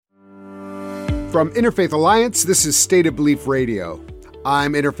From Interfaith Alliance, this is State of Belief Radio.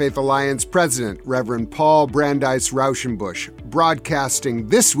 I'm Interfaith Alliance President, Reverend Paul Brandeis Rauschenbusch, broadcasting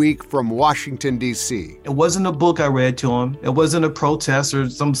this week from Washington, D.C. It wasn't a book I read to them. It wasn't a protest or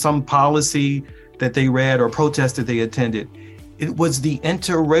some policy that they read or protest that they attended. It was the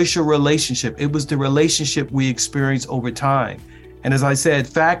interracial relationship. It was the relationship we experienced over time. And as I said,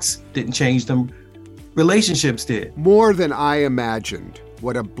 facts didn't change them. Relationships did. More than I imagined,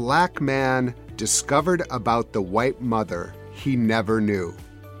 what a black man discovered about the white mother he never knew.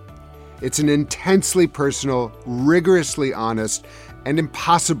 It's an intensely personal, rigorously honest, and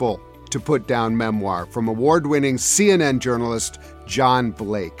impossible to put down memoir from award-winning CNN journalist John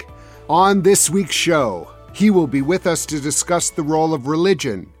Blake. On this week's show, he will be with us to discuss the role of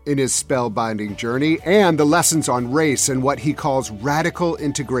religion in his spellbinding journey and the lessons on race and what he calls radical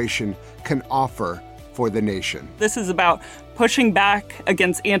integration can offer for the nation. This is about pushing back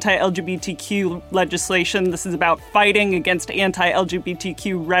against anti-LGBTQ legislation. This is about fighting against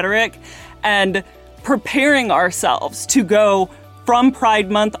anti-LGBTQ rhetoric and preparing ourselves to go from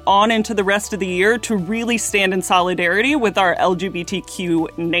Pride Month on into the rest of the year to really stand in solidarity with our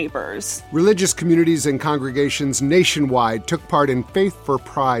LGBTQ neighbors. Religious communities and congregations nationwide took part in Faith for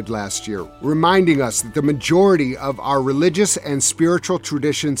Pride last year, reminding us that the majority of our religious and spiritual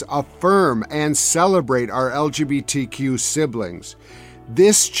traditions affirm and celebrate our LGBTQ siblings.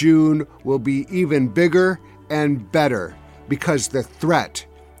 This June will be even bigger and better because the threat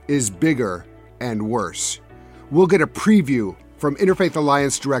is bigger and worse. We'll get a preview from Interfaith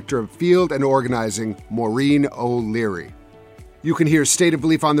Alliance Director of Field and Organizing, Maureen O'Leary. You can hear State of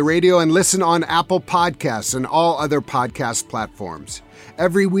Belief on the radio and listen on Apple Podcasts and all other podcast platforms.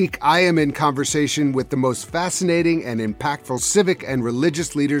 Every week, I am in conversation with the most fascinating and impactful civic and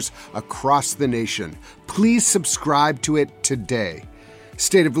religious leaders across the nation. Please subscribe to it today.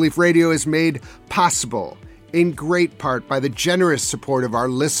 State of Belief Radio is made possible in great part by the generous support of our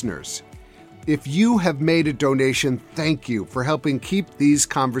listeners. If you have made a donation, thank you for helping keep these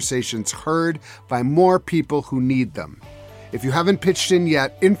conversations heard by more people who need them. If you haven't pitched in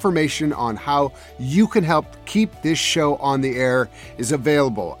yet, information on how you can help keep this show on the air is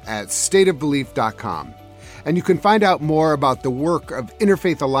available at stateofbelief.com. And you can find out more about the work of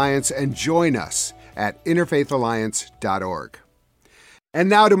Interfaith Alliance and join us at interfaithalliance.org. And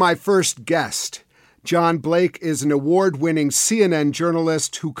now to my first guest. John Blake is an award-winning CNN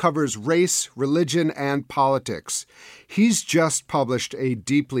journalist who covers race, religion, and politics. He's just published a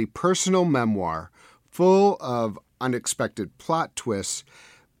deeply personal memoir full of unexpected plot twists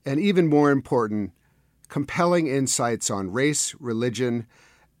and, even more important, compelling insights on race, religion,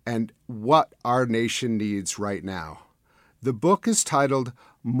 and what our nation needs right now. The book is titled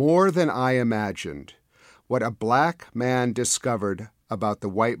More Than I Imagined: What a Black Man Discovered About the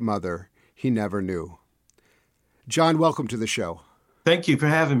White Mother He Never Knew. John, welcome to the show. Thank you for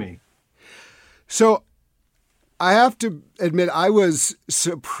having me. So I have to admit, I was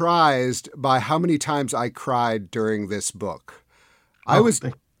surprised by how many times I cried during this book. I was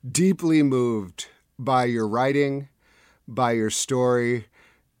deeply moved by your writing, by your story,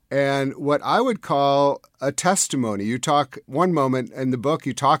 and what I would call a testimony. You talk, one moment in the book,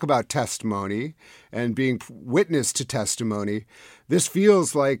 you talk about testimony and being witness to testimony. This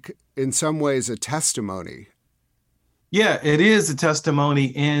feels like, in some ways, a testimony. Yeah, it is a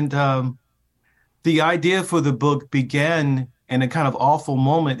testimony. And the idea for the book began in a kind of awful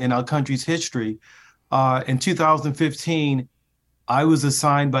moment in our country's history. In 2015, I was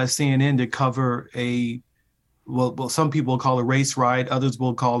assigned by CNN to cover well, some people will call it a race riot, others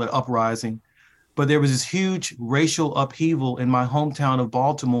will call it uprising. But there was this huge racial upheaval in my hometown of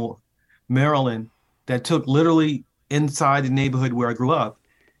Baltimore, Maryland, that took literally inside the neighborhood where I grew up.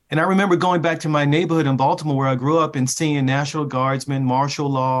 And I remember going back to my neighborhood in Baltimore where I grew up and seeing National Guardsmen, martial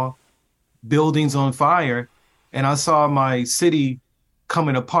law, buildings on fire. And I saw my city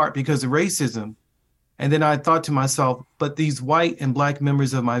coming apart because of racism. And then I thought to myself, but these white and black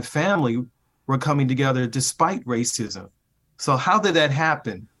members of my family were coming together despite racism. So how did that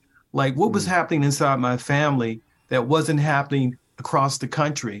happen? Like, what was happening inside my family that wasn't happening across the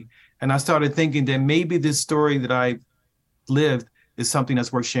country? And I started thinking that maybe this story that I lived is something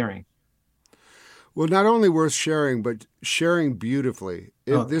that's worth sharing. Well, not only worth sharing, but sharing beautifully.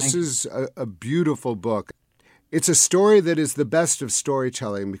 This is a beautiful book. It's a story that is the best of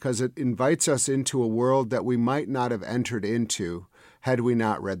storytelling because it invites us into a world that we might not have entered into had we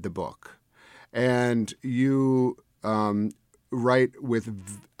not read the book. And you write with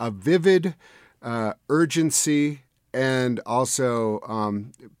a vivid urgency and also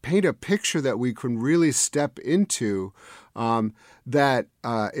paint a picture that we can really step into that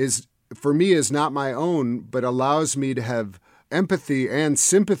is for me is not my own, but allows me to have empathy and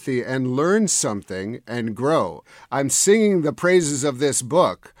sympathy and learn something and grow. I'm singing the praises of this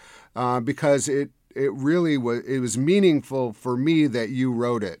book because it really was meaningful for me that you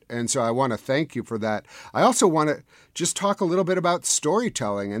wrote it. And so I want to thank you for that. I also want to just talk a little bit about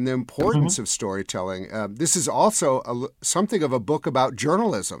storytelling and the importance of storytelling. This is also something of a book about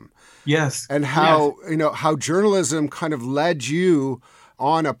journalism. Yes. And how, how journalism kind of led you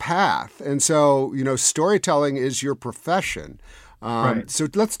on a path. And so, storytelling is your profession. Right. So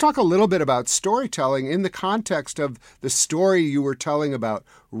let's talk a little bit about storytelling in the context of the story you were telling about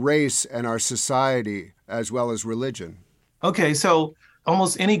race and our society as well as religion. Okay, so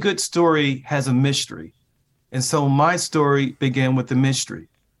almost any good story has a mystery. And so my story began with the mystery.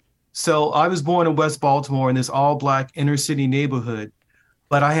 So I was born in West Baltimore in this all-Black inner city neighborhood,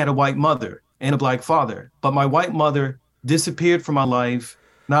 but I had a white mother and a Black father. But my white mother disappeared from my life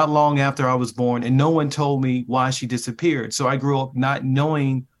not long after I was born, and no one told me why she disappeared. So I grew up not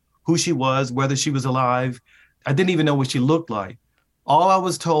knowing who she was, whether she was alive. I didn't even know what she looked like. All I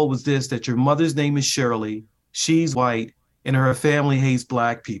was told was this, that your mother's name is Shirley, she's white, and her family hates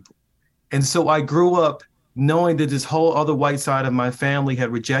Black people. And so I grew up knowing that this whole other white side of my family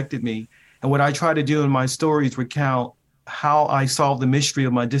had rejected me. And what I try to do in my stories recount how I solved the mystery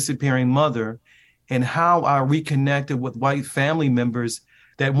of my disappearing mother and how I reconnected with white family members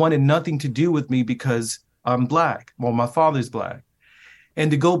that wanted nothing to do with me because I'm Black. Well, my father's Black. And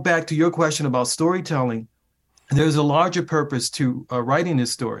to go back to your question about storytelling, there's a larger purpose to writing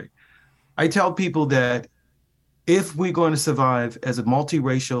this story. I tell people that if we're going to survive as a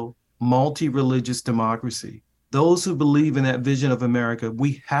multiracial, multi-religious democracy, those who believe in that vision of America,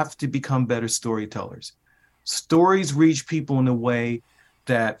 we have to become better storytellers. Stories reach people in a way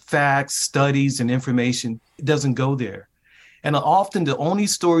that facts, studies, and information doesn't go there. And often the only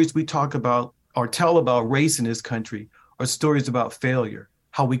stories we talk about or tell about race in this country are stories about failure,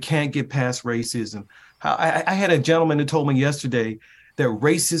 how we can't get past racism. I had a gentleman who told me yesterday that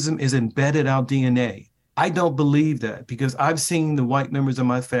racism is embedded in our DNA. I don't believe that because I've seen the white members of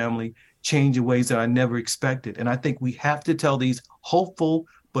my family change in ways that I never expected. And I think we have to tell these hopeful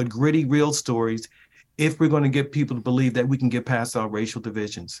but gritty, real stories if we're going to get people to believe that we can get past our racial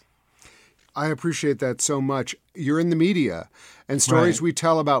divisions. I appreciate that so much. You're in the media, and stories we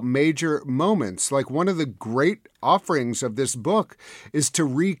tell about major moments. Like one of the great offerings of this book is to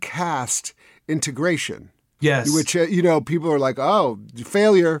recast integration. Yes. Which, people are like, oh,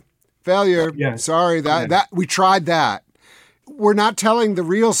 failure. Yes. Sorry, that we tried that. We're not telling the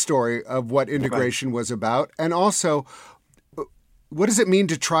real story of what integration was about. And also, what does it mean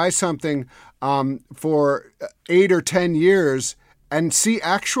to try something for 8 or 10 years and see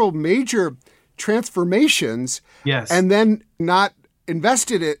actual major transformations, yes, and then not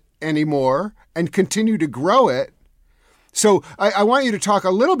invest in it anymore and continue to grow it? So I want you to talk a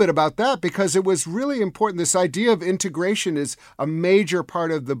little bit about that because it was really important. This idea of integration is a major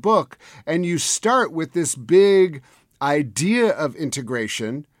part of the book. And you start with this big idea of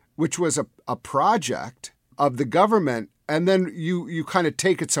integration, which was a project of the government. And then you kind of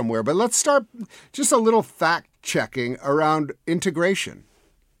take it somewhere. But let's start just a little fact checking around integration.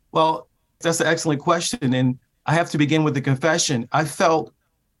 Well, that's an excellent question. And I have to begin with the confession. I felt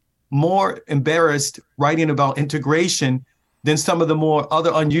more embarrassed writing about integration than some of the more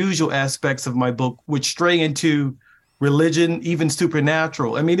other unusual aspects of my book, which stray into religion, even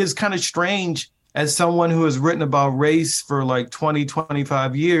supernatural. I mean, it's kind of strange as someone who has written about race for like 20,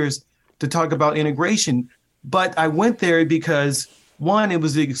 25 years to talk about integration. But I went there because, one, it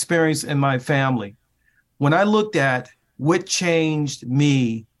was the experience in my family. When I looked at what changed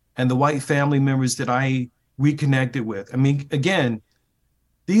me and the white family members that I reconnected with, I mean, again,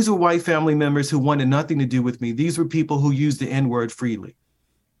 these were white family members who wanted nothing to do with me. These were people who used the N-word freely.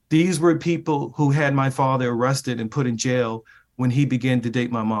 These were people who had my father arrested and put in jail when he began to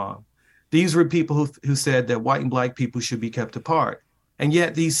date my mom. These were people who said that white and Black people should be kept apart. And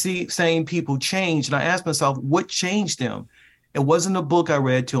yet these same people changed. And I asked myself, what changed them? It wasn't a book I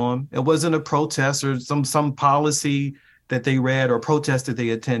read to them. It wasn't a protest or some policy that they read or protest that they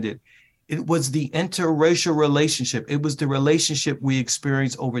attended. It was the interracial relationship. It was the relationship we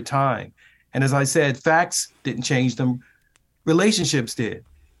experienced over time. And as I said, facts didn't change them. Relationships did.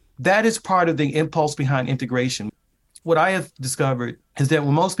 That is part of the impulse behind integration. What I have discovered is that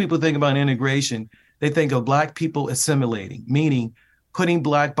when most people think about integration, they think of Black people assimilating, meaning putting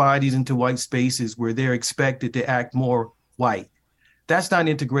Black bodies into white spaces where they're expected to act more white. That's not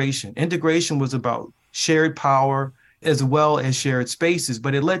integration. Integration was about shared power as well as shared spaces,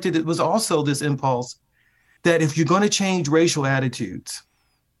 but it was also this impulse that if you're going to change racial attitudes,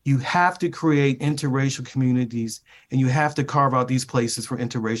 You have to create interracial communities, and you have to carve out these places for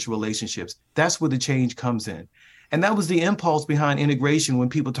interracial relationships. That's where the change comes in. And that was the impulse behind integration when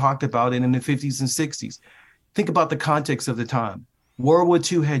people talked about it in the 50s and 60s. Think about the context of the time. World War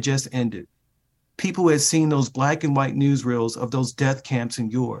II had just ended. People had seen those black and white newsreels of those death camps in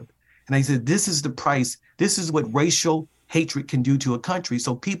Europe. And they said, this is the price. This is what racial hatred can do to a country.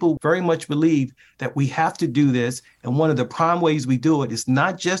 So people very much believe that we have to do this. And one of the prime ways we do it is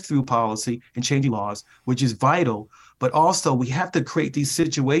not just through policy and changing laws, which is vital, but also we have to create these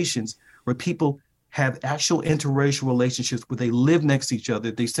situations where people have actual interracial relationships where they live next to each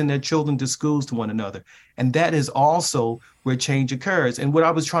other. They send their children to schools to one another. And that is also where change occurs. And what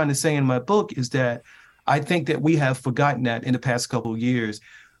I was trying to say in my book is that I think that we have forgotten that in the past couple of years.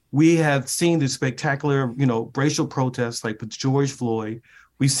 We have seen the spectacular, racial protests like with George Floyd.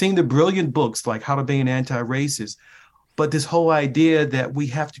 We've seen the brilliant books like How to Be an Anti-Racist. But this whole idea that we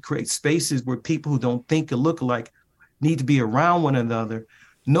have to create spaces where people who don't think or look alike need to be around one another,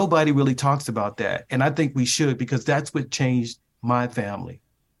 nobody really talks about that. And I think we should, because that's what changed my family.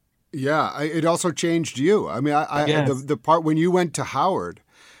 Yeah, it also changed you. I mean, Yes. the part when you went to Howard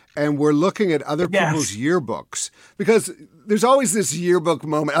and we're looking at other people's yearbooks, because there's always this yearbook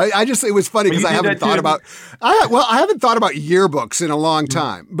moment. I just, it was funny because I haven't thought about, I haven't thought about yearbooks in a long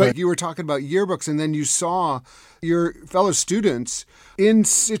time, but you were talking about yearbooks, and then you saw your fellow students in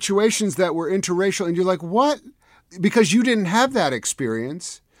situations that were interracial, and you're like, what? Because you didn't have that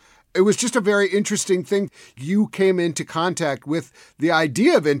experience. It was just a very interesting thing. You came into contact with the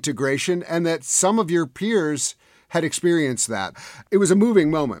idea of integration, and that some of your peers had experienced that. It was a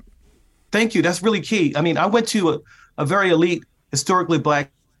moving moment. Thank you. That's really key. I mean, I went to a very elite, historically Black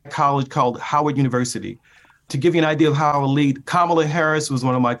college called Howard University. To give you an idea of how elite, Kamala Harris was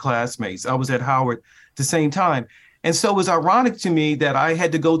one of my classmates. I was at Howard at the same time. And so it was ironic to me that I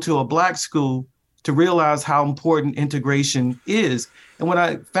had to go to a Black school to realize how important integration is. And what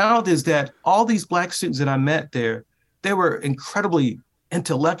I found is that all these Black students that I met there, they were incredibly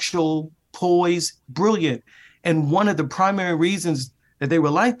intellectual, poised, brilliant. And one of the primary reasons that they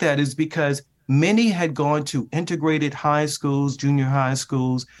were like that is because many had gone to integrated high schools, junior high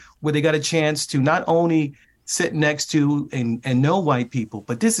schools, where they got a chance to not only sit next to and know white people,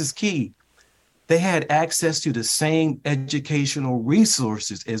 but this is key. They had access to the same educational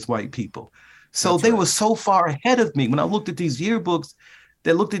resources as white people. So they were so far ahead of me. When I looked at these yearbooks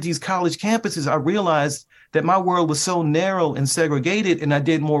that looked at these college campuses, I realized that my world was so narrow and segregated, and I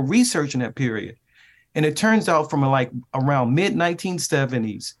did more research in that period. And it turns out from around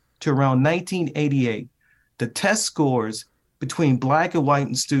mid-1970s to around 1988, the test scores between Black and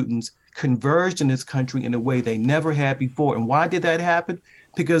white students converged in this country in a way they never had before. And why did that happen?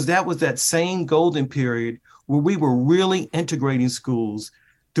 Because that was that same golden period where we were really integrating schools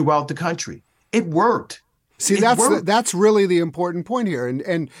throughout the country. It worked. See, that's really the important point here.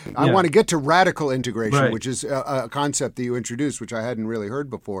 And I want to get to radical integration, which is a concept that you introduced, which I hadn't really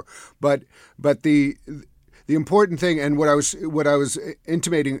heard before. But the important thing, and what I was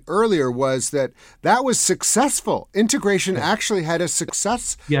intimating earlier, was that was successful. Integration actually had a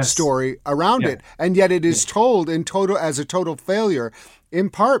success story around it, and yet it is told as a total failure, in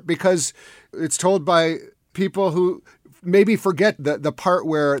part because it's told by people who maybe forget the part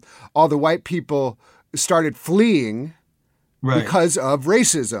where all the white people started fleeing because of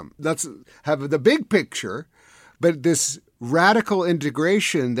racism. Let's have the big picture, but this radical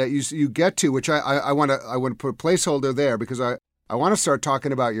integration that you get to, which I want to put a placeholder there, because I want to start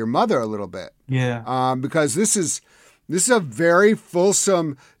talking about your mother a little bit. Yeah. Because this is a very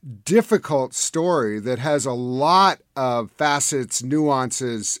fulsome, difficult story that has a lot of facets,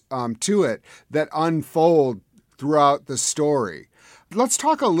 nuances to it that unfold throughout the story. Let's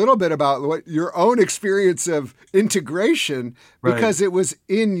talk a little bit about what your own experience of integration, because it was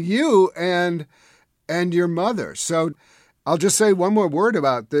in you and your mother. So I'll just say one more word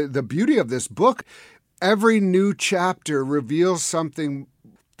about the beauty of this book. Every new chapter reveals something.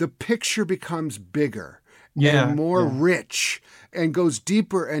 The picture becomes bigger and more rich and goes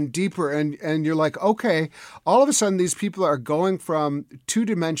deeper and deeper. And you're like, okay, all of a sudden these people are going from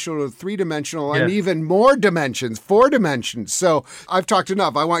 2-dimensional to 3-dimensional and even more dimensions, 4 dimensions. So I've talked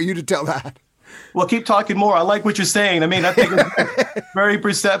enough. I want you to tell that. Well, keep talking more. I like what you're saying. I mean, I think it's very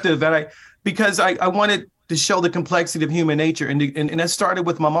perceptive. Because I wanted to show the complexity of human nature. And that started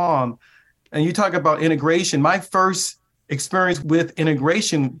with my mom. And you talk about integration. My first experience with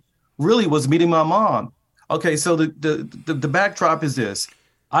integration really was meeting my mom. Okay, so the backdrop is this.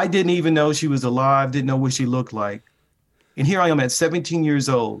 I didn't even know she was alive, didn't know what she looked like. And here I am at 17 years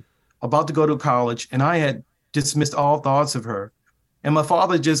old, about to go to college, and I had dismissed all thoughts of her. And my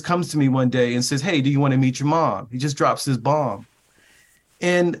father just comes to me one day and says, "Hey, do you want to meet your mom?" He just drops this bomb.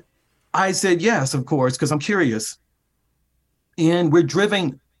 And I said, yes, of course, because I'm curious. And we're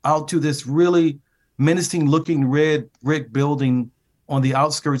driving out to this really menacing looking red brick building on the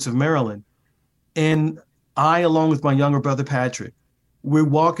outskirts of Maryland. And I, along with my younger brother, Patrick, we're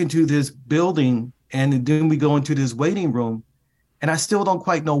walking to this building, and then we go into this waiting room, and I still don't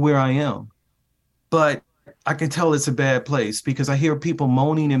quite know where I am. But I can tell it's a bad place because I hear people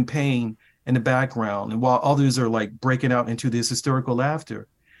moaning in pain in the background, and while others are like breaking out into this hysterical laughter.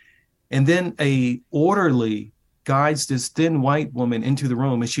 And then a orderly guides this thin white woman into the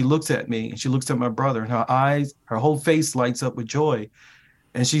room, and she looks at me, and she looks at my brother, and her eyes, her whole face lights up with joy.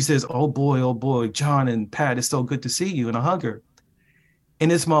 And she says, oh boy, John and Pat, it's so good to see you. And I hug her.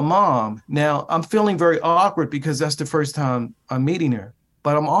 And it's my mom. Now, I'm feeling very awkward because that's the first time I'm meeting her.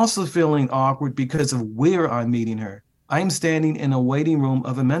 But I'm also feeling awkward because of where I'm meeting her. I'm standing in a waiting room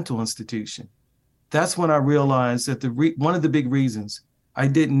of a mental institution. That's when I realized that one of the big reasons I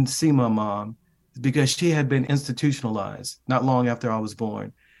didn't see my mom is because she had been institutionalized not long after I was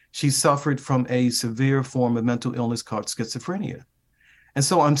born. She suffered from a severe form of mental illness called schizophrenia. And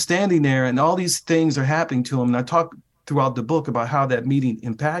so I'm standing there, and all these things are happening to him. And I talk throughout the book about how that meeting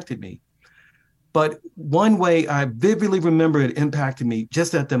impacted me. But one way I vividly remember it impacted me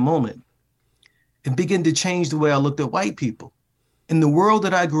just at the moment, it began to change the way I looked at white people. In the world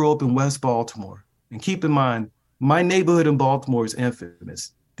that I grew up in West Baltimore, and keep in mind, my neighborhood in Baltimore is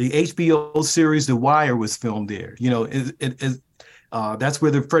infamous. The HBO series The Wire was filmed there. You know, that's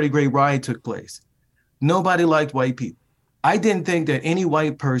where the Freddie Gray riot took place. Nobody liked white people. I didn't think that any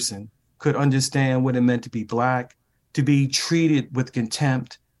white person could understand what it meant to be Black, to be treated with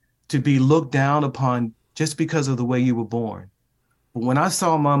contempt, to be looked down upon just because of the way you were born. But when I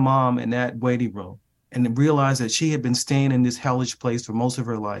saw my mom in that waiting room and realized that she had been staying in this hellish place for most of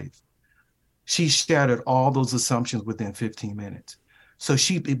her life, she shattered all those assumptions within 15 minutes. So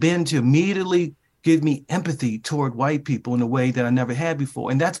she began to immediately give me empathy toward white people in a way that I never had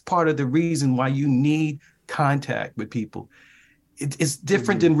before. And that's part of the reason why you need contact with people. It's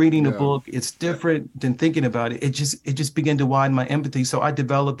different than reading a book. It's different than thinking about it. It just began to widen my empathy. So I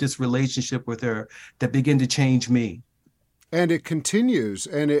developed this relationship with her that began to change me. And it continues,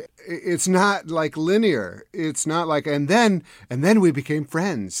 and it's not like linear. It's not like and then we became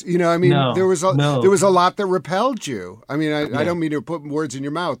friends. You know, I mean, there was a lot that repelled you. I mean, I don't mean to put words in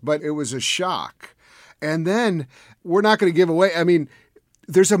your mouth, but it was a shock. And then we're not going to give away. I mean,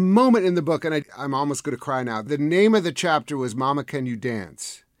 there's a moment in the book, and I'm almost going to cry now. The name of the chapter was "Mama, Can You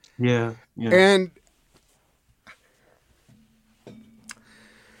Dance?" Yeah. And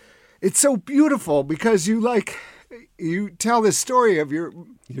it's so beautiful because you tell this story of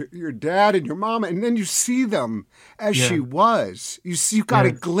your dad and your mama, and then you see them as she was. You got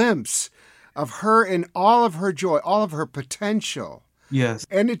a glimpse of her in all of her joy, all of her potential. Yes.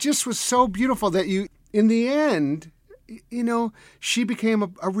 And it just was so beautiful that you, in the end, you know, she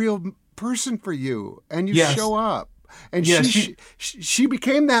became a real person for you, and you show up, and she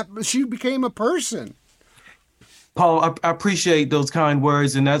became a person. Paul, I appreciate those kind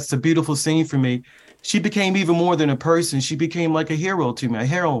words, and that's a beautiful scene for me. She became even more than a person. She became like a hero to me, a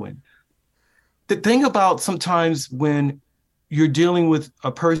heroine. The thing about sometimes when you're dealing with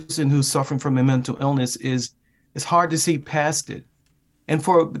a person who's suffering from a mental illness is it's hard to see past it. And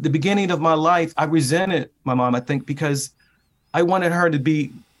for the beginning of my life, I resented my mom, I think, because I wanted her to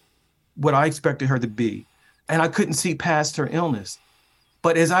be what I expected her to be. And I couldn't see past her illness.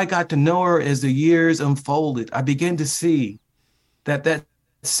 But as I got to know her, as the years unfolded, I began to see that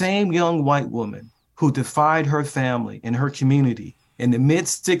same young white woman who defied her family and her community in the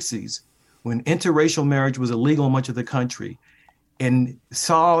mid-60s when interracial marriage was illegal in much of the country, and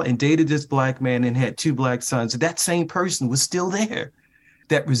saw and dated this Black man and had 2 Black sons, that same person was still there.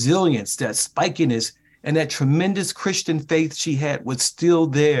 That resilience, that spikiness, and that tremendous Christian faith she had was still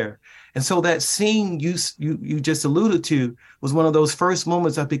there. And so that scene you just alluded to was one of those first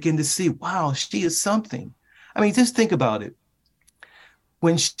moments I began to see, wow, she is something. I mean, just think about it.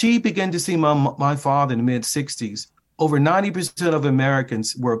 When she began to see my father in the mid-60s, over 90% of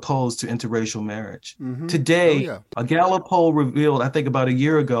Americans were opposed to interracial marriage. Mm-hmm. Today, a Gallup poll revealed, I think about a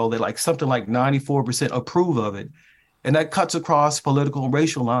year ago, that something like 94% approve of it. And that cuts across political and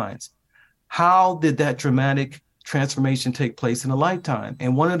racial lines. How did that dramatic transformation take place in a lifetime?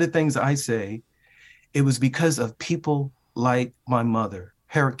 And one of the things I say, it was because of people like my mother,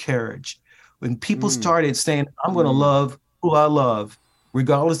 her courage. When people started saying, I'm going to love who I love,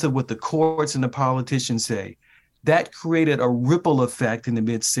 regardless of what the courts and the politicians say, that created a ripple effect in the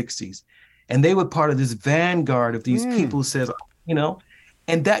mid-60s. And they were part of this vanguard of these people who said, you know,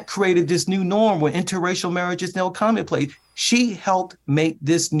 and that created this new norm where interracial marriage is now commonplace. She helped make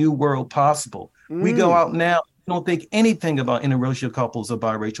this new world possible. We go out now, don't think anything about interracial couples or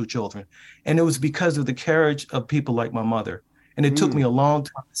biracial children. And it was because of the courage of people like my mother. And it took me a long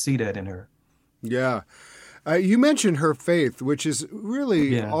time to see that in her. Yeah. You mentioned her faith, which is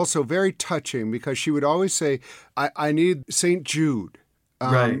really also very touching, because she would always say, I need St. Jude.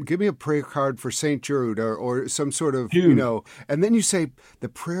 Right. Give me a prayer card for St. Jude or some sort of, you know, and then you say the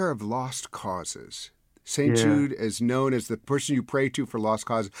prayer of lost causes. St. Jude is known as the person you pray to for lost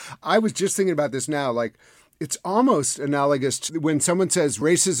causes. I was just thinking about this now, like it's almost analogous to when someone says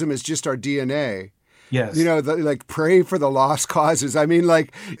racism is just our DNA. Yes. You know, like pray for the lost causes. I mean,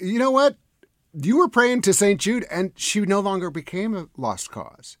 like, you know what? You were praying to St. Jude and she no longer became a lost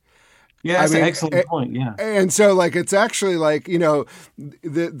cause. Yeah, that's an excellent point. Yeah. And so like, it's actually like, you know,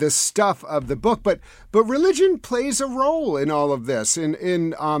 the stuff of the book, but religion plays a role in all of this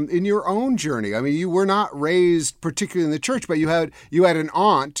in your own journey. I mean, you were not raised particularly in the church, but you had an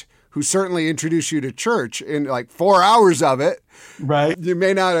aunt who certainly introduced you to church in like 4 hours of it. Right. You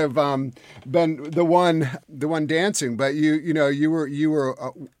may not have been the one dancing, but you were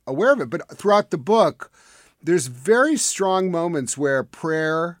aware of it. But throughout the book, there's very strong moments where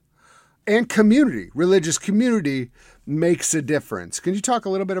prayer and community, religious community, makes a difference. Can you talk a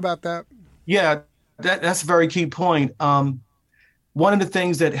little bit about that? Yeah, that's a very key point. One of the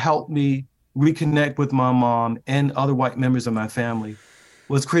things that helped me reconnect with my mom and other white members of my family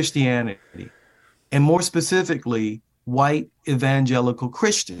was Christianity, and more specifically, white evangelical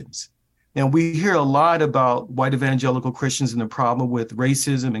Christians. Now, we hear a lot about white evangelical Christians and the problem with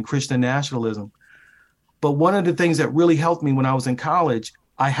racism and Christian nationalism. But one of the things that really helped me when I was in college,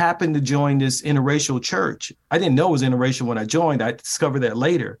 I happened to join this interracial church. I didn't know it was interracial when I joined. I discovered that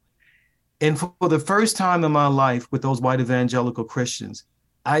later. And for the first time in my life with those white evangelical Christians,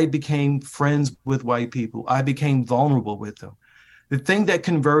 I became friends with white people. I became vulnerable with them. The thing that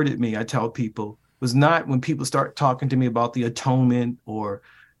converted me, I tell people, was not when people start talking to me about the atonement or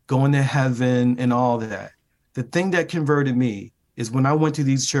going to heaven and all that. The thing that converted me is when I went to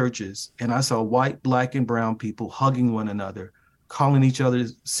these churches and I saw white, black, and brown people hugging one another, calling each other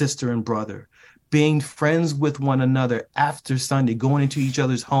sister and brother, being friends with one another after Sunday, going into each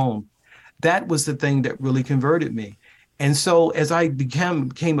other's home. That was the thing that really converted me. And so as I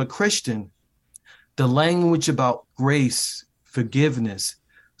became a Christian, the language about grace, forgiveness,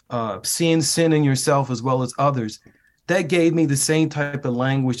 seeing sin in yourself as well as others, that gave me the same type of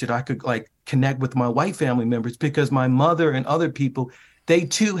language that I could like connect with my white family members, because my mother and other people, they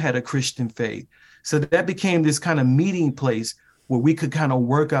too had a Christian faith. So that became this kind of meeting place where we could kind of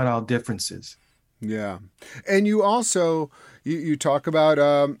work out our differences. Yeah. And you also, you talk about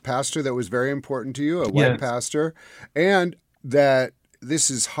a pastor that was very important to you, a white pastor, and that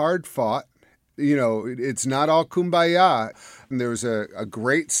this is hard fought. You know, it's not all kumbaya. And there was a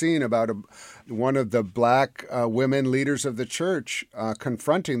great scene about one of the black women leaders of the church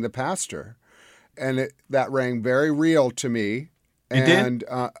confronting the pastor. And that rang very real to me. It did?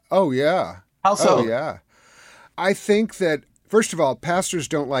 Oh, yeah. How so? Oh, yeah. I think that, first of all, pastors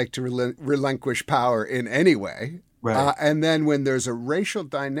don't like to relinquish power in any way. Right. And then when there's a racial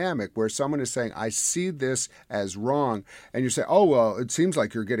dynamic where someone is saying, I see this as wrong, and you say, oh, well, it seems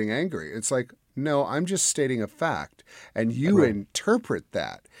like you're getting angry. It's like, no, I'm just stating a fact, and you interpret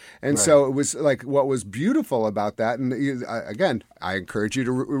that. And so it was like what was beautiful about that. And again, I encourage you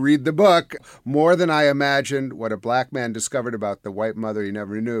to read the book, More Than I Imagined, What a Black Man Discovered About the White Mother He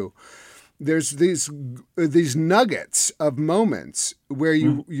Never Knew. There's these nuggets of moments where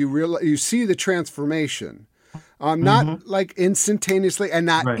you see the transformation, not like instantaneously and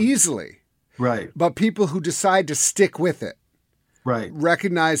not easily, but people who decide to stick with it. Right.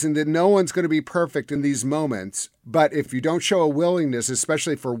 Recognizing that no one's going to be perfect in these moments, but if you don't show a willingness,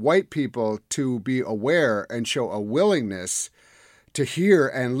 especially for white people to be aware and show a willingness to hear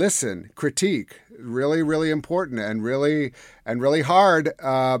and listen, critique, really, really important and really hard.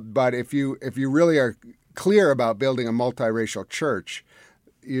 But if you really are clear about building a multiracial church,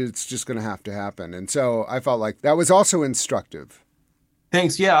 it's just going to have to happen. And so I felt like that was also instructive.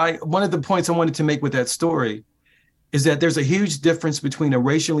 Thanks. Yeah, one of the points I wanted to make with that story is that there's a huge difference between a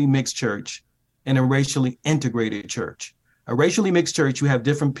racially mixed church and a racially integrated church. A racially mixed church, you have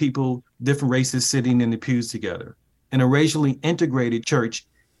different people, different races sitting in the pews together. In a racially integrated church,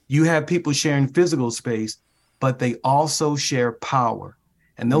 you have people sharing physical space, but they also share power.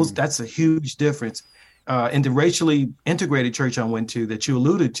 And that's a huge difference. In the racially integrated church I went to that you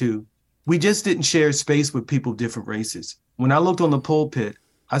alluded to, we just didn't share space with people of different races. When I looked on the pulpit,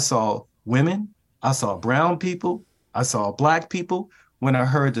 I saw women, I saw brown people, I saw Black people. When I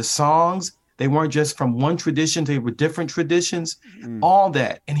heard the songs, they weren't just from one tradition, they were different traditions, all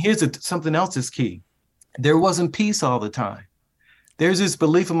that. And here's something else that's key. There wasn't peace all the time. There's this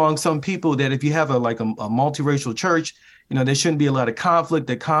belief among some people that if you have a multiracial church, there shouldn't be a lot of conflict,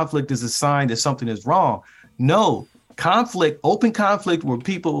 that conflict is a sign that something is wrong. No, conflict, open conflict where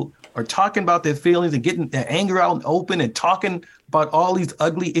people are talking about their feelings and getting their anger out and open and talking about all these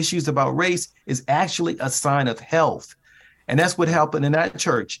ugly issues about race is actually a sign of health. And that's what happened in that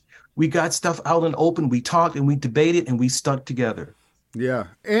church. We got stuff out and open, we talked and we debated and we stuck together. Yeah.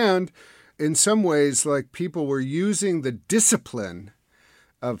 And in some ways, like, people were using the discipline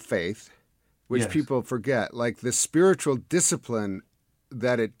of faith, which Yes. people forget, like the spiritual discipline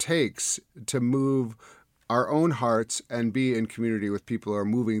that it takes to move our own hearts and be in community with people who are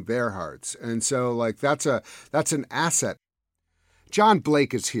moving their hearts. And so, like, that's an asset. John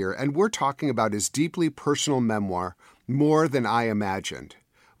Blake is here, and we're talking about his deeply personal memoir, More Than I Imagined,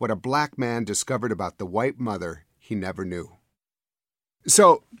 What a Black Man Discovered About the White Mother He Never Knew.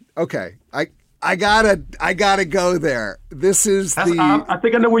 So, okay, I gotta go there. This is I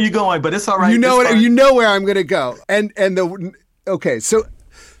think I know where you're going, but it's all right. You know where I'm gonna go. So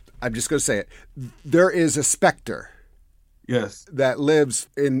I'm just gonna say it. There is a specter. Yes. That lives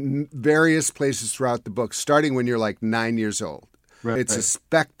in various places throughout the book, starting when you're like 9 years old. Right. It's a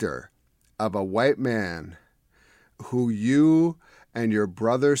specter of a white man who you and your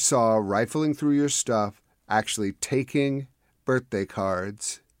brother saw rifling through your stuff, actually taking birthday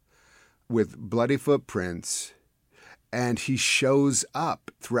cards with bloody footprints, and he shows up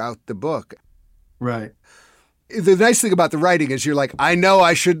throughout the book. Right. The nice thing about the writing is you're like, I know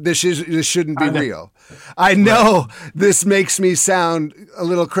this shouldn't be real. I know this makes me sound a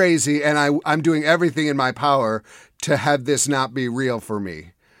little crazy, and I'm doing everything in my power to have this not be real for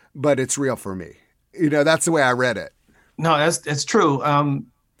me, but it's real for me. That's the way I read it. No, that's true.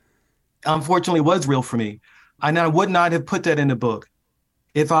 Unfortunately, it was real for me. And I would not have put that in the book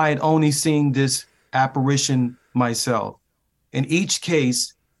if I had only seen this apparition myself. In each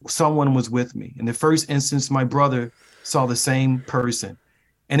case, someone was with me. In the first instance, my brother saw the same person.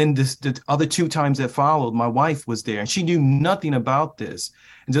 And in the other two times that followed, my wife was there, and she knew nothing about this.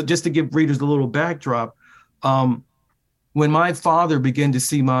 And so just to give readers a little backdrop, when my father began to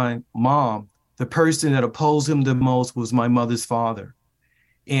see my mom, the person that opposed him the most was my mother's father.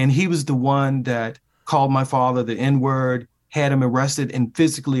 And he was the one that called my father the N-word, had him arrested, and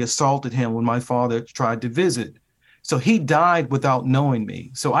physically assaulted him when my father tried to visit. So he died without knowing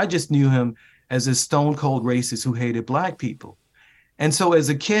me. So I just knew him as a stone cold racist who hated Black people. And so as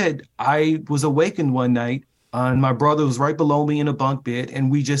a kid, I was awakened one night, and my brother was right below me in a bunk bed,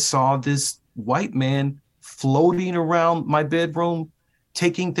 and we just saw this white man floating around my bedroom,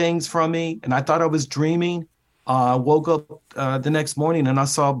 taking things from me. And I thought I was dreaming. I woke up the next morning and I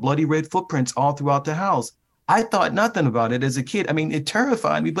saw bloody red footprints all throughout the house. I thought nothing about it as a kid. I mean, it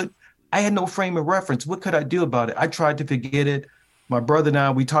terrified me, but I had no frame of reference. What could I do about it? I tried to forget it. My brother and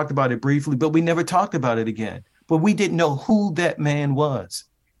I, we talked about it briefly, but we never talked about it again. But we didn't know who that man was.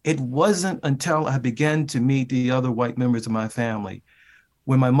 It wasn't until I began to meet the other white members of my family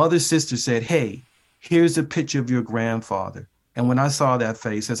when my mother's sister said, "Hey, here's a picture of your grandfather." And when I saw that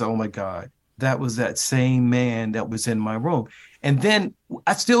face, I said, "Oh my God, that was that same man that was in my room." And then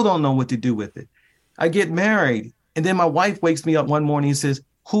I still don't know what to do with it. I get married, and then my wife wakes me up one morning and says,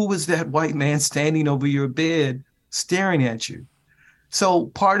 "Who was that white man standing over your bed staring at you?" So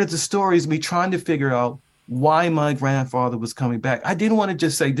part of the story is me trying to figure out why my grandfather was coming back. I didn't want to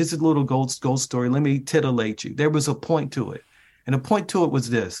just say, this is a little ghost story, let me titillate you. There was a point to it. And the point to it was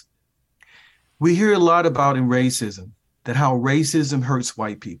this. We hear a lot about in racism that how racism hurts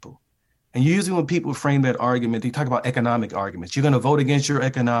white people. And usually when people frame that argument, they talk about economic arguments. You're going to vote against your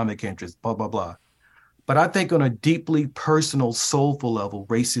economic interests, blah, blah, blah. But I think on a deeply personal, soulful level,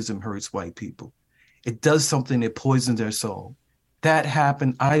 racism hurts white people. It does something that poisons their soul. That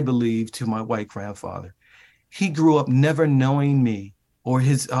happened, I believe, to my white grandfather. He grew up never knowing me or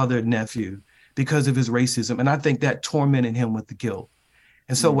his other nephew because of his racism. And I think that tormented him with the guilt.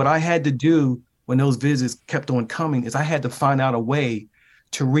 And so what I had to do when those visits kept on coming is I had to find out a way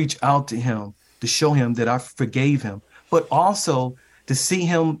to reach out to him, to show him that I forgave him, but also to see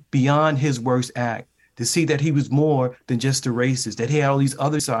him beyond his worst act, to see that he was more than just a racist, that he had all these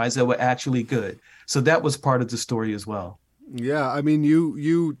other sides that were actually good. So that was part of the story as well. Yeah, I mean,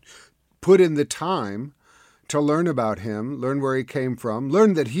 you put in the time to learn about him, learn where he came from,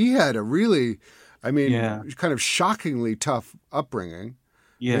 learn that he had a really, kind of shockingly tough upbringing.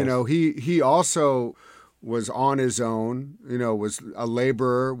 Yes. You know, he also was on his own, was a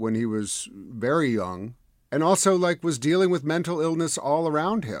laborer when he was very young, and also like was dealing with mental illness all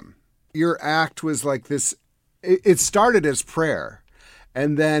around him. Your act was like this, it started as prayer,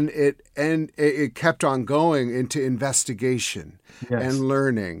 and then it kept on going into investigation and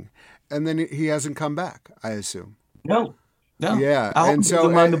learning. And then he hasn't come back, I assume. No. Yeah. I hope and he so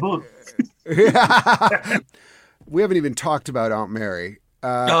doesn't mind the book. We haven't even talked about Aunt Mary.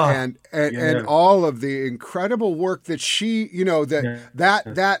 And all of the incredible work that she,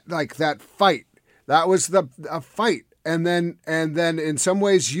 that fight, that was a fight. And then in some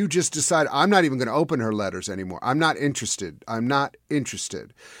ways you just decide, I'm not even going to open her letters anymore. I'm not interested.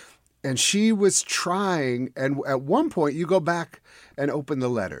 And she was trying. And at one point you go back and open the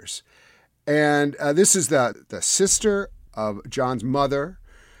letters. And this is the sister of John's mother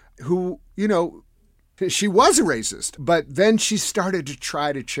who, she was a racist, but then she started to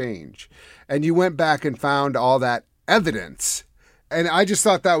try to change. And you went back and found all that evidence. And I just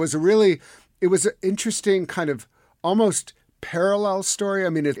thought that was it was an interesting kind of almost parallel story. I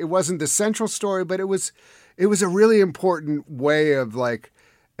mean, it wasn't the central story, but it was a really important way of like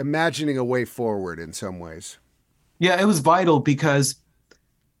imagining a way forward in some ways. Yeah, it was vital because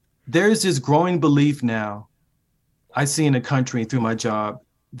there's this growing belief now I see in the country through my job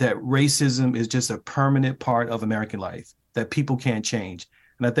that racism is just a permanent part of American life, that people can't change.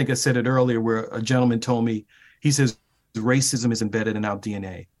 And I think I said it earlier where a gentleman told me, he says, racism is embedded in our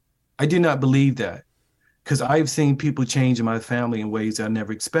DNA. I do not believe that because I've seen people change in my family in ways I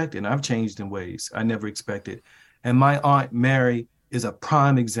never expected. And I've changed in ways I never expected. And my Aunt Mary is a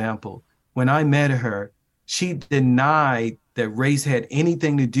prime example. When I met her, she denied that race had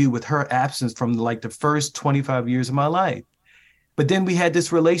anything to do with her absence from like the first 25 years of my life. But then we had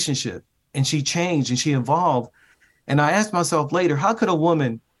this relationship and she changed and she evolved. And I asked myself later, how could a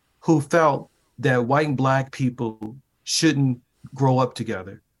woman who felt that white and black people shouldn't grow up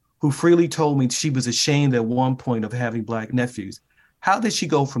together, who freely told me she was ashamed at one point of having black nephews, how did she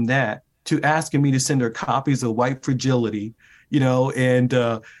go from that to asking me to send her copies of White Fragility, and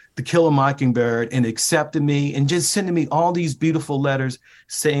To Kill a Mockingbird, and accepting me and just sending me all these beautiful letters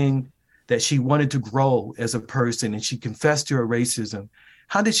saying that she wanted to grow as a person and she confessed to her racism.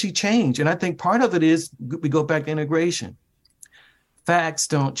 How did she change? And I think part of it is we go back to integration. Facts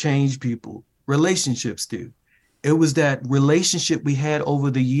don't change people. Relationships do. It was that relationship we had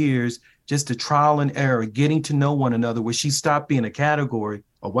over the years, just the trial and error, getting to know one another, where she stopped being a category,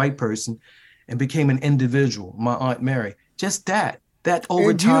 a white person, and became an individual, my Aunt Mary. Just that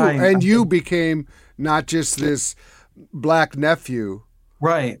over time. And you became not just this black nephew,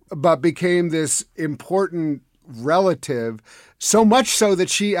 right, but became this important relative, so much so that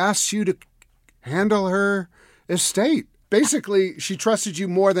she asked you to handle her estate. Basically, she trusted you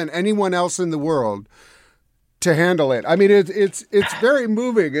more than anyone else in the world to handle it. I mean, it's very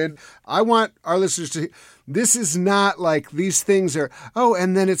moving, and I want our listeners to. This is not like these things are. Oh,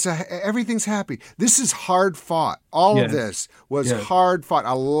 and then everything's happy. This is hard fought. All of this was hard fought.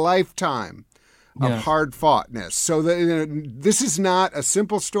 A lifetime of hard foughtness. So this is not a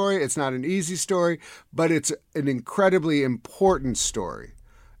simple story. It's not an easy story, but it's an incredibly important story,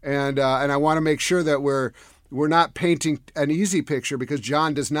 and I want to make sure that we're not painting an easy picture, because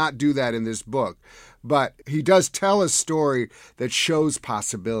John does not do that in this book. But he does tell a story that shows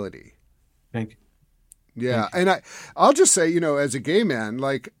possibility. Thank you. Yeah. Thank you. And I'll just say, as a gay man,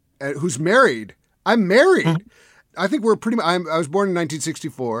 like who's married, I'm married. Mm-hmm. I think we're pretty much, I was born in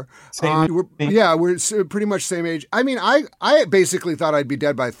 1964. We're pretty much same age. I mean, I basically thought I'd be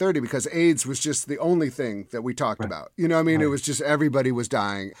dead by 30 because AIDS was just the only thing that we talked about. It was just everybody was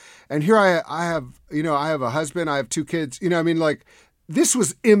dying. And here I have a husband, I have 2 kids. This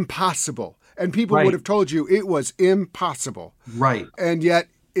was impossible. And people would have told you it was impossible. Right. And yet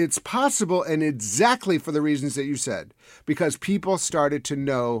it's possible, and exactly for the reasons that you said, because people started to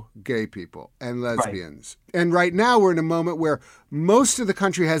know gay people and lesbians. Right. And right now we're in a moment where most of the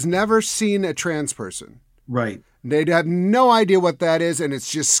country has never seen a trans person. Right. They'd have no idea what that is, and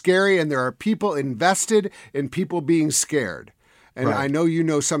it's just scary, and there are people invested in people being scared. And I know you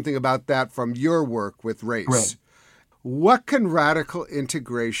know something about that from your work with race. Right. What can radical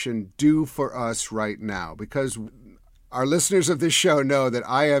integration do for us right now? Because our listeners of this show know that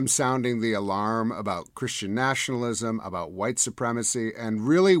I am sounding the alarm about Christian nationalism, about white supremacy, and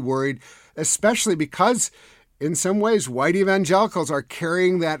really worried, especially because in some ways white evangelicals are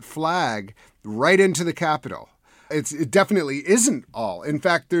carrying that flag right into the Capitol. It definitely isn't all. In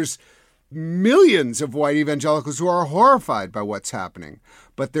fact, there's millions of white evangelicals who are horrified by what's happening.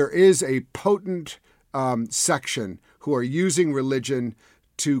 But there is a potent section who are using religion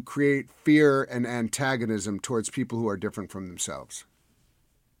to create fear and antagonism towards people who are different from themselves.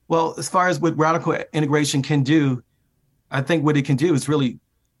 Well, as far as what radical integration can do, I think what it can do is really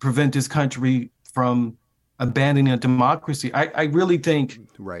prevent this country from abandoning a democracy. I really think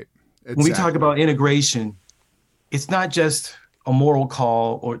Right. Exactly. when we talk about integration, it's not just a moral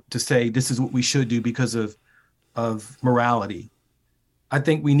call or to say this is what we should do because of morality. I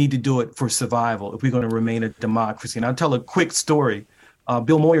think we need to do it for survival if we're going to remain a democracy. And I'll tell a quick story.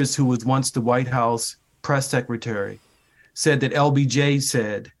 Bill Moyers, who was once the White House press secretary, said that LBJ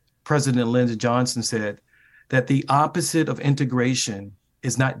said, President Lyndon Johnson said, that the opposite of integration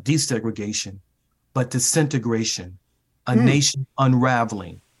is not desegregation, but disintegration, a nation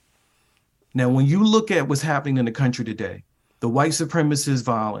unraveling. Now, when you look at what's happening in the country today, the white supremacist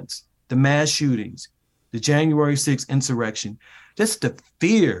violence, the mass shootings, the January 6th insurrection, just the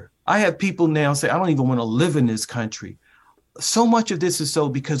fear. I have people now say, I don't even want to live in this country. So much of this is so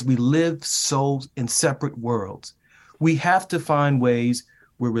because we live so in separate worlds. We have to find ways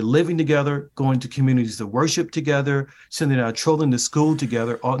where we're living together, going to communities to worship together, sending our children to school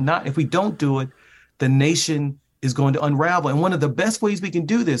together, or not. If we don't do it, the nation is going to unravel. And one of the best ways we can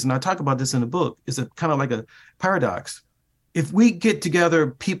do this, and I talk about this in the book, is a kind of like a paradox. If we get together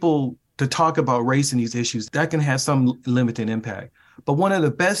people to talk about race and these issues, that can have some limited impact. But one of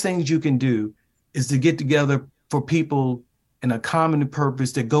the best things you can do is to get together for people in a common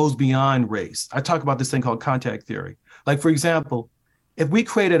purpose that goes beyond race. I talk about this thing called contact theory. Like, for example, if we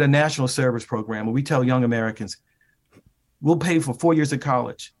created a national service program where we tell young Americans, we'll pay for 4 years of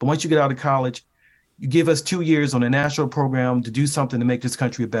college, but once you get out of college, you give us 2 years on a national program to do something to make this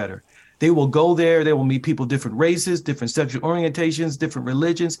country better. They will go there, they will meet people, different races, different sexual orientations, different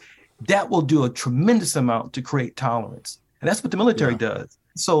religions. That will do a tremendous amount to create tolerance. And that's what the military does.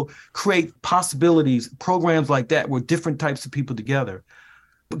 So create possibilities, programs like that where different types of people together.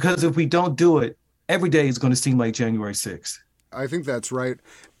 Because if we don't do it, every day is going to seem like January 6th. I think that's right.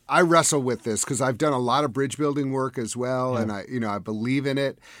 I wrestle with this because I've done a lot of bridge building work as well. And I believe in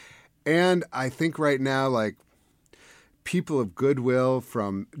it. And I think right now, like, people of goodwill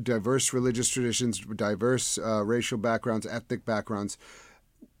from diverse religious traditions, diverse racial backgrounds, ethnic backgrounds,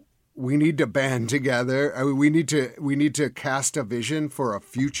 we need to band together. I mean, we need to cast a vision for a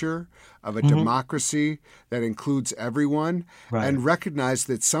future of a democracy that includes everyone, and recognize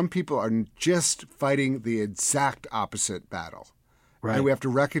that some people are just fighting the exact opposite battle. Right. And we have to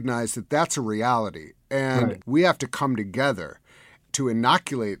recognize that that's a reality. And we have to come together to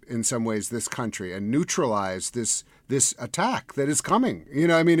inoculate, in some ways, this country and neutralize this attack that is coming. You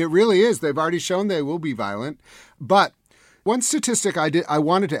know, I mean, it really is. They've already shown they will be violent. But one statistic I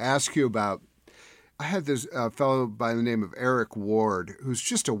wanted to ask you about, I had this fellow by the name of Eric Ward, who's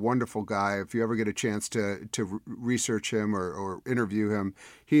just a wonderful guy. If you ever get a chance to research him or interview him,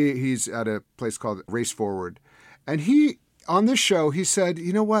 he's at a place called Race Forward. And on this show, he said,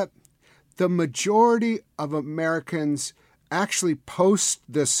 you know what? The majority of Americans actually post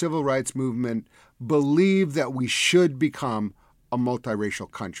the civil rights movement believe that we should become a multiracial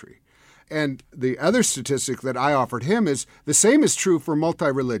country. And the other statistic that I offered him is the same is true for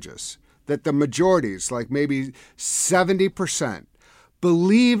multireligious, that the majorities, like maybe 70%,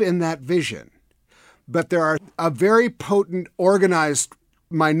 believe in that vision. But there are a very potent organized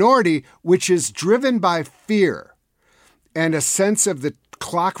minority which is driven by fear and a sense of the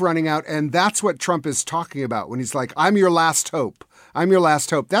clock running out. And that's what Trump is talking about when he's like, I'm your last hope. I'm your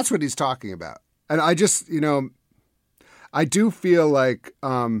last hope. That's what he's talking about. And I just, I do feel like,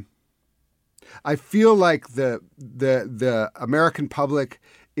 I feel like the American public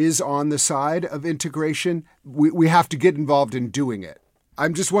is on the side of integration. We have to get involved in doing it.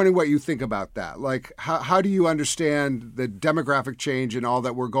 I'm just wondering what you think about that. Like, how do you understand the demographic change and all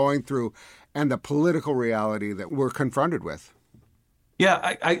that we're going through and the political reality that we're confronted with?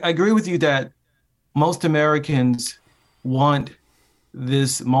 Yeah, I agree with you that most Americans want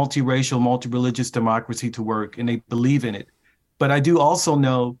this multiracial, multireligious democracy to work, and they believe in it. But I do also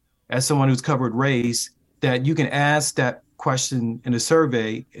know, as someone who's covered race, that you can ask that question in a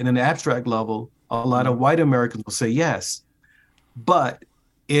survey in an abstract level. A lot of white Americans will say yes. But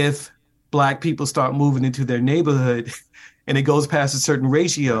if Black people start moving into their neighborhood and it goes past a certain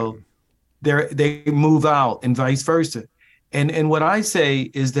ratio, they move out and vice versa. And what I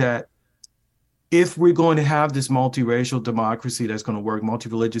say is that if we're going to have this multiracial democracy that's going to work,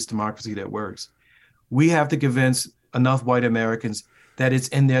 multireligious democracy that works, we have to convince enough white Americans that it's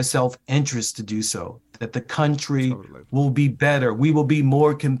in their self-interest to do so, that the country will be better. We will be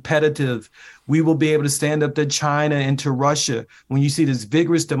more competitive. We will be able to stand up to China and to Russia when you see this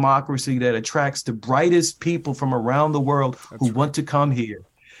vigorous democracy that attracts the brightest people from around the world who want to come here.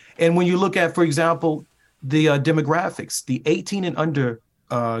 And when you look at, for example, the demographics, the 18 and under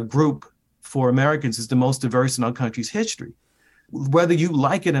group for Americans is the most diverse in our country's history. Whether you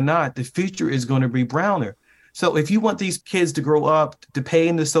like it or not, the future is going to be browner. So if you want these kids to grow up to pay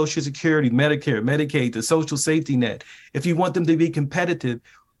into Social Security, Medicare, Medicaid, the social safety net, if you want them to be competitive,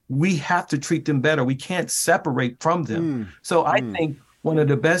 we have to treat them better. We can't separate from them. So I think one of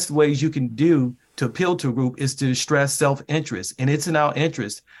the best ways you can do to appeal to a group is to stress self-interest, and it's in our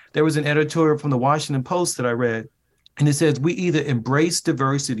interest. There was an editorial from the Washington Post that I read, and it says we either embrace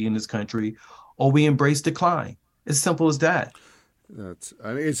diversity in this country or we embrace decline. As simple as that.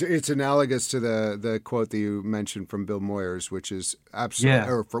 It's analogous to the quote that you mentioned from Bill Moyers, which is absolutely,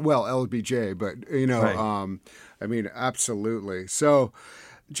 LBJ, but right. Absolutely. So,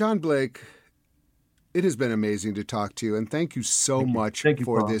 John Blake, it has been amazing to talk to you, and thank you so much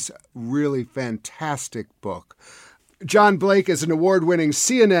for this really fantastic book. John Blake is an award-winning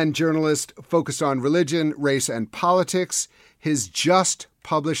CNN journalist focused on religion, race, and politics. His just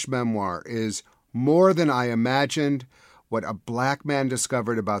published memoir is More Than I Imagined: What a Black Man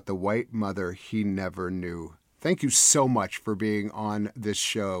Discovered About the White Mother He Never Knew. Thank you so much for being on this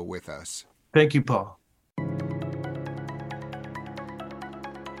show with us. Thank you, Paul.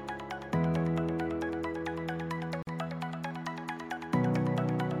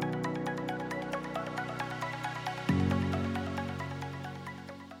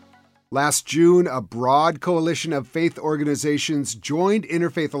 Last June, a broad coalition of faith organizations joined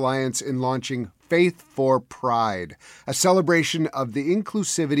Interfaith Alliance in launching Faith for Pride, a celebration of the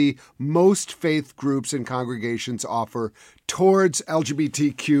inclusivity most faith groups and congregations offer towards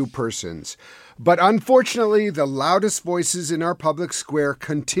LGBTQ persons. But unfortunately, the loudest voices in our public square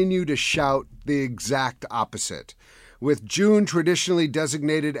continue to shout the exact opposite. With June traditionally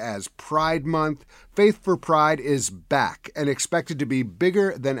designated as Pride Month, Faith for Pride is back and expected to be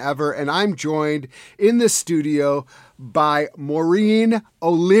bigger than ever. And I'm joined in the studio by Maureen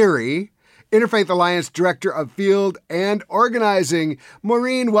O'Leary, Interfaith Alliance Director of Field and Organizing.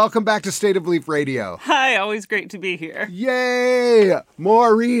 Maureen, welcome back to State of Belief Radio. Hi, always great to be here. Yay!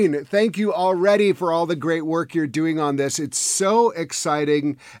 Maureen, thank you already for all the great work you're doing on this. It's so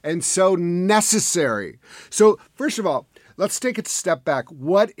exciting and so necessary. So, first of all, let's take a step back.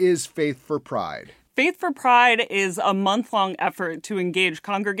 What is Faith for Pride? Faith for Pride is a month-long effort to engage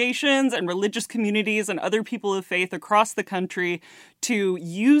congregations and religious communities and other people of faith across the country to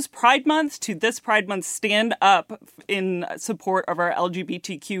use Pride Month, stand up in support of our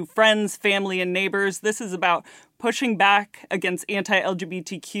LGBTQ friends, family, and neighbors. This is about pushing back against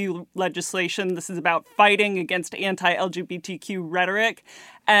anti-LGBTQ legislation. This is about fighting against anti-LGBTQ rhetoric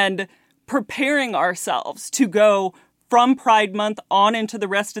and preparing ourselves to go from Pride Month on into the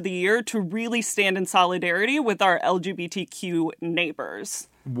rest of the year to really stand in solidarity with our LGBTQ neighbors.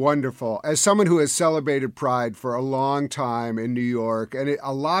 Wonderful. As someone who has celebrated Pride for a long time in New York, and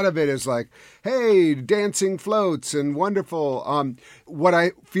a lot of it is like, hey, dancing floats and wonderful. What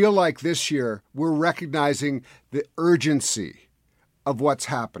I feel like this year, we're recognizing the urgency of what's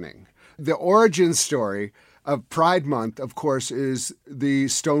happening. The origin story of Pride Month, of course, is the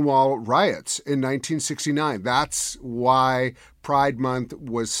Stonewall riots in 1969. That's why Pride Month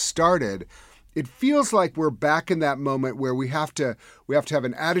was started. It feels like we're back in that moment where we have to have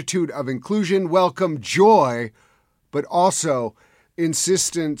an attitude of inclusion, welcome, joy, but also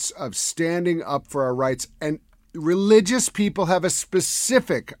insistence of standing up for our rights. And religious people have a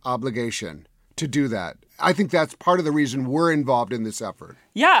specific obligation to do that. I think that's part of the reason we're involved in this effort.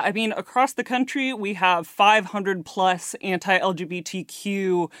 Yeah, I mean, across the country, we have 500 plus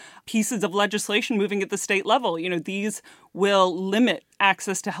anti-LGBTQ pieces of legislation moving at the state level. You know, these will limit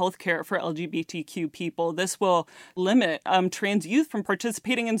access to healthcare for LGBTQ people. This will limit trans youth from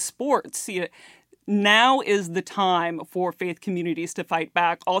participating in sports. Now is the time for faith communities to fight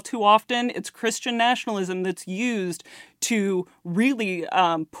back. All too often, it's Christian nationalism that's used to really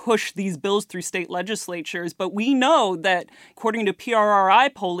push these bills through state legislatures. But we know that, according to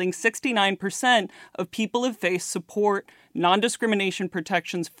PRRI polling, 69% of people of faith support non-discrimination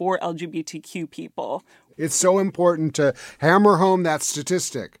protections for LGBTQ people. It's so important to hammer home that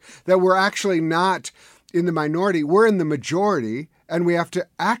statistic, that we're actually not in the minority, we're in the majority. And we have to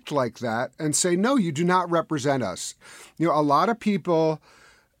act like that and say, no, you do not represent us. You know, a lot of people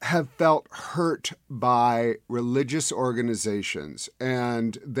have felt hurt by religious organizations,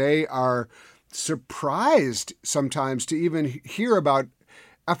 and they are surprised sometimes to even hear about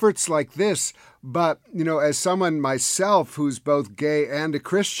efforts like this. But, you know, as someone myself who's both gay and a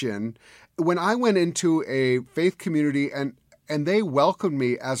Christian, when I went into a faith community and they welcomed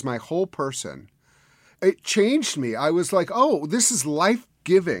me as my whole person, it changed me. I was like, oh, this is life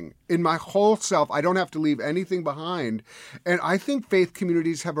giving in my whole self. I don't have to leave anything behind. And I think faith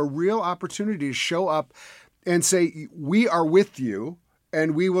communities have a real opportunity to show up and say, we are with you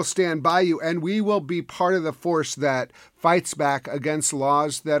and we will stand by you and we will be part of the force that fights back against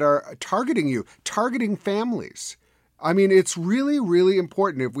laws that are targeting you, targeting families. I mean, it's really, really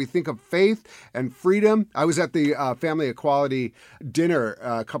important if we think of faith and freedom. I was at the Family Equality dinner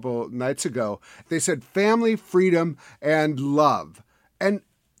a couple nights ago. They said family, freedom, and love. And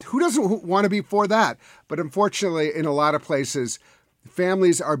who doesn't want to be for that? But unfortunately, in a lot of places,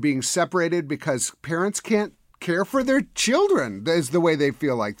 families are being separated because parents can't care for their children, is the way they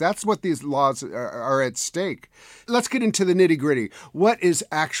feel like. That's what these laws are at stake. Let's get into the nitty-gritty. What is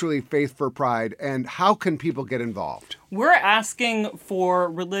actually Faith for Pride, and how can people get involved? We're asking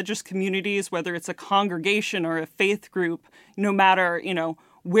for religious communities, whether it's a congregation or a faith group, no matter,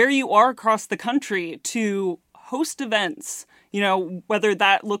 where you are across the country, to host events. Whether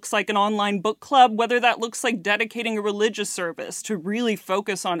that looks like an online book club, whether that looks like dedicating a religious service to really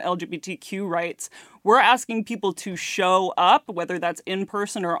focus on LGBTQ rights. We're asking people to show up, whether that's in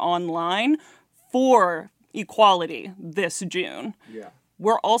person or online, for equality this June. Yeah.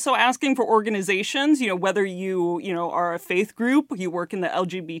 We're also asking for organizations, whether you are a faith group, you work in the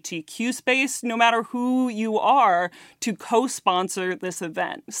LGBTQ space, no matter who you are, to co-sponsor this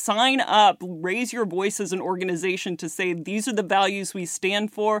event. Sign up, raise your voice as an organization to say, these are the values we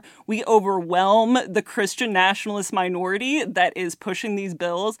stand for. We overwhelm the Christian nationalist minority that is pushing these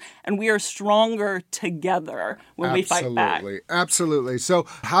bills, and we are stronger together when we fight back. Absolutely. So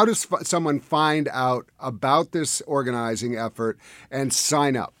how does someone find out about this organizing effort and sign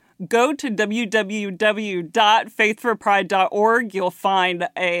up? Go to www.faithforpride.org. You'll find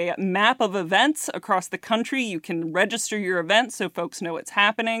a map of events across the country. You can register your event so folks know what's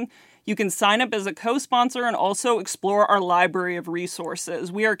happening. You can sign up as a co-sponsor and also explore our library of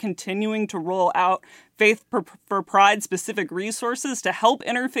resources. We are continuing to roll out Faith for Pride specific resources to help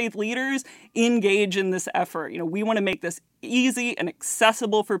interfaith leaders engage in this effort. We want to make this easy and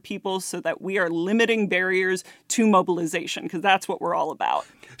accessible for people so that we are limiting barriers to mobilization, because that's what we're all about.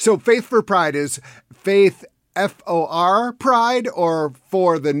 So Faith for Pride is faith, F-O-R, pride, or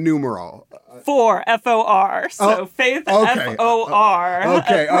for the numeral? For F-O-R. So faith, okay. F-O-R.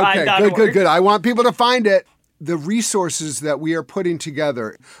 Okay. Good. I want people to find it. The resources that we are putting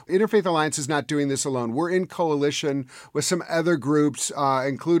together. Interfaith Alliance is not doing this alone. We're in coalition with some other groups,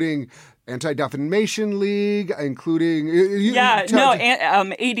 including Anti-Defamation League, including... ADL,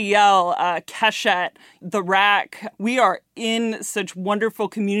 Keshet, the RAC. We are in such wonderful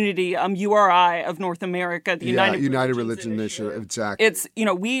community, URI of North America, the United Religion Initiative. Exactly. It's,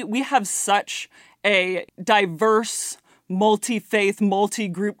 we have such a diverse, multi-faith,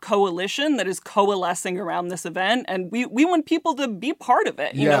 multi-group coalition that is coalescing around this event. And we want people to be part of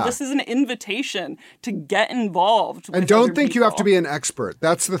it. This is an invitation to get involved. And don't think you have to be an expert.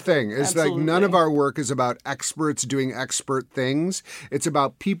 That's the thing. It's like none of our work is about experts doing expert things. It's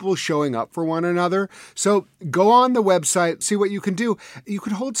about people showing up for one another. So go on the website, see what you can do. You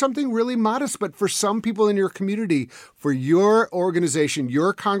could hold something really modest, but for some people in your community, for your organization,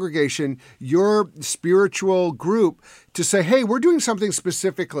 your congregation, your spiritual group, to say, hey, we're doing something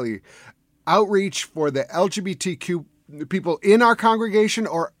specifically, outreach for the LGBTQ people in our congregation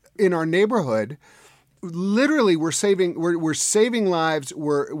or in our neighborhood. Literally, we're saving lives.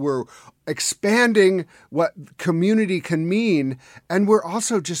 We're expanding what community can mean, and we're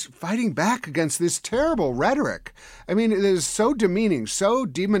also just fighting back against this terrible rhetoric. I mean, it is so demeaning, so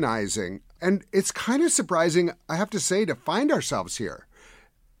demonizing, and it's kind of surprising, I have to say, to find ourselves here.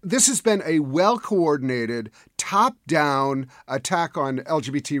 This has been a well-coordinated, top-down attack on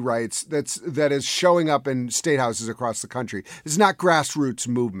LGBT rights that is showing up in state houses across the country. It's not grassroots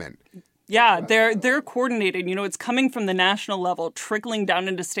movement. Yeah, they're coordinated. It's coming from the national level, trickling down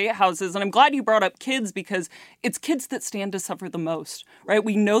into state houses. And I'm glad you brought up kids, because it's kids that stand to suffer the most, right?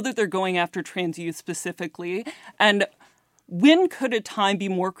 We know that they're going after trans youth specifically. And when could a time be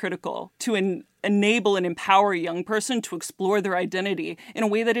more critical to enable and empower a young person to explore their identity in a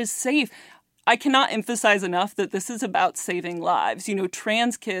way that is safe? I cannot emphasize enough that this is about saving lives.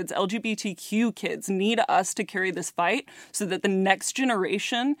 Trans kids, LGBTQ kids need us to carry this fight so that the next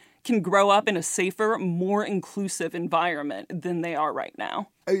generation can grow up in a safer, more inclusive environment than they are right now.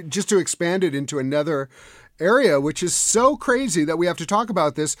 Just to expand it into another area, which is so crazy that we have to talk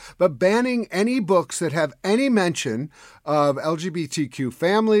about this, but banning any books that have any mention of LGBTQ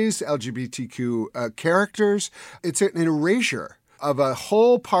families, LGBTQ characters, it's an erasure of a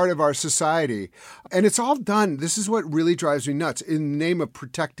whole part of our society. And it's all done. This is what really drives me nuts, in the name of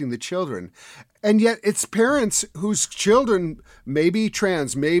protecting the children. And yet it's parents whose children may be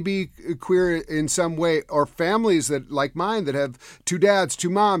trans, may be queer in some way, or families that, like mine, that have two dads, two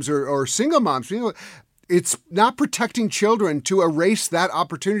moms, or single moms. It's not protecting children to erase that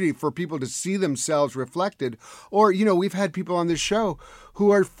opportunity for people to see themselves reflected. Or, we've had people on this show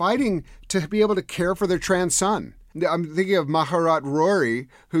who are fighting to be able to care for their trans son. I'm thinking of Maharat Rory,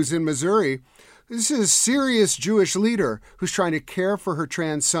 who's in Missouri. This is a serious Jewish leader who's trying to care for her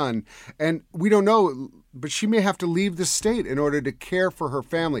trans son. And we don't know, but she may have to leave the state in order to care for her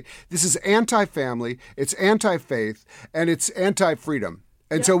family. This is anti-family, it's anti-faith, and it's anti-freedom.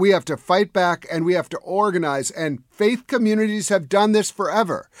 And so we have to fight back and we have to organize. And faith communities have done this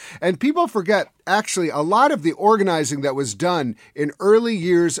forever. And people forget, actually, a lot of the organizing that was done in early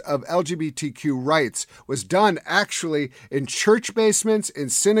years of LGBTQ rights was done actually in church basements, in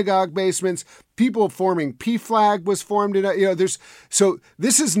synagogue basements. People forming PFLAG was formed in, so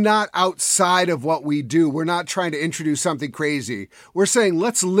this is not outside of what we do. We're not trying to introduce something crazy. We're saying,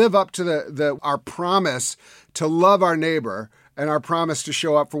 let's live up to our promise to love our neighbor and our promise to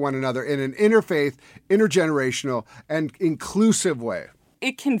show up for one another in an interfaith, intergenerational, and inclusive way.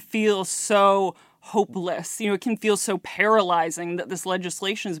 It can feel so hopeless. It can feel so paralyzing that this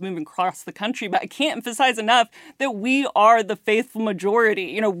legislation is moving across the country. But I can't emphasize enough that we are the faithful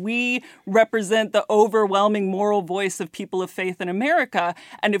majority. We represent the overwhelming moral voice of people of faith in America.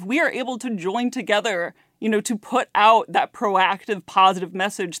 And if we are able to join together, to put out that proactive, positive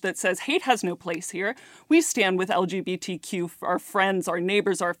message that says hate has no place here. We stand with LGBTQ, our friends, our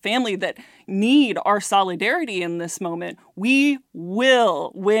neighbors, our family that need our solidarity in this moment. We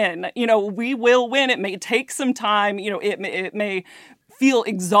will win. We will win. It may take some time. It may feel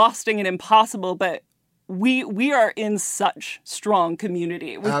exhausting and impossible, but we are in such strong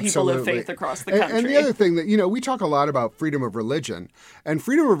community with Absolutely. People of faith across the country. And the other thing that, we talk a lot about freedom of religion, and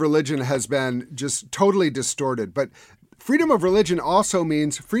freedom of religion has been just totally distorted. But freedom of religion also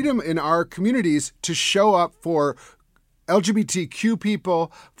means freedom in our communities to show up for LGBTQ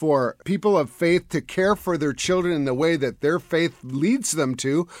people, for people of faith to care for their children in the way that their faith leads them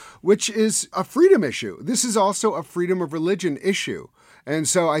to, which is a freedom issue. This is also a freedom of religion issue. And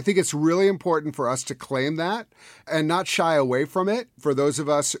so I think it's really important for us to claim that and not shy away from it for those of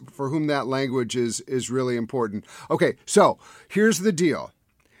us for whom that language is really important. Okay, so here's the deal.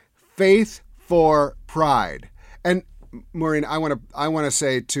 Faith for Pride. And Maureen, I want to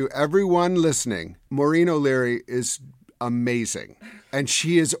say to everyone listening, Maureen O'Leary is amazing. And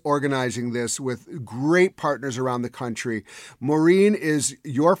she is organizing this with great partners around the country. Maureen is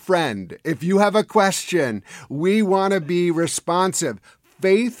your friend. If you have a question, we want to be responsive.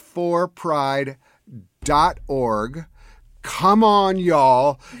 faithforpride.org. Come on,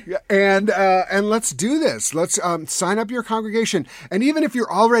 y'all. And let's do this. Let's sign up your congregation. And even if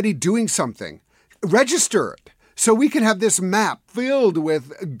you're already doing something, register it. So we can have this map filled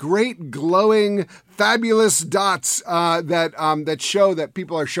with great, glowing, fabulous dots that show that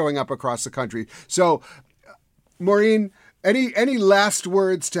people are showing up across the country. So, Maureen, any last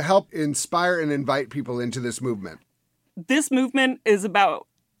words to help inspire and invite people into this movement? This movement is about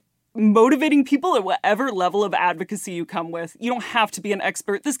motivating people at whatever level of advocacy you come with. You don't have to be an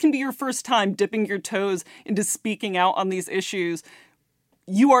expert. This can be your first time dipping your toes into speaking out on these issues.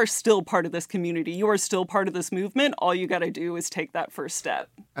 You are still part of this community. You are still part of this movement. All you got to do is take that first step.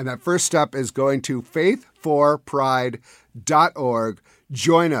 And that first step is going to faithforpride.org.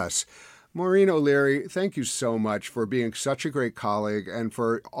 Join us. Maureen O'Leary, thank you so much for being such a great colleague and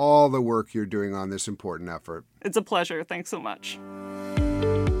for all the work you're doing on this important effort. It's a pleasure. Thanks so much.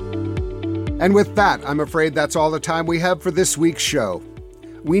 And with that, I'm afraid that's all the time we have for this week's show.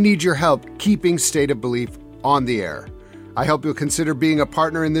 We need your help keeping State of Belief on the air. I hope you'll consider being a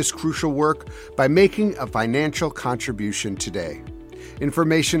partner in this crucial work by making a financial contribution today.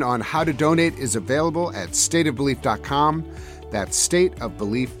 Information on how to donate is available at stateofbelief.com. That's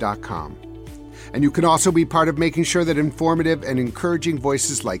stateofbelief.com. And you can also be part of making sure that informative and encouraging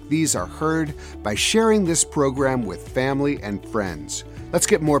voices like these are heard by sharing this program with family and friends. Let's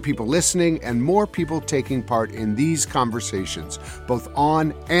get more people listening and more people taking part in these conversations, both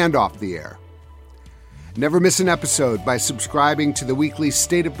on and off the air. Never miss an episode by subscribing to the weekly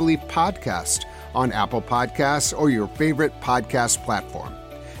State of Belief podcast on Apple Podcasts or your favorite podcast platform.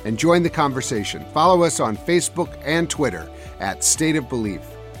 And join the conversation. Follow us on Facebook and Twitter at State of Belief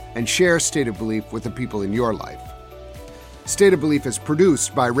and share State of Belief with the people in your life. State of Belief is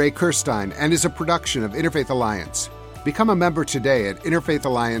produced by Ray Kirstein and is a production of Interfaith Alliance. Become a member today at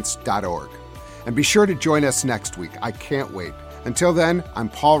interfaithalliance.org. And be sure to join us next week. I can't wait. Until then, I'm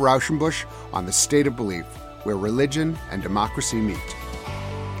Paul Rauschenbusch on The State of Belief, where religion and democracy meet.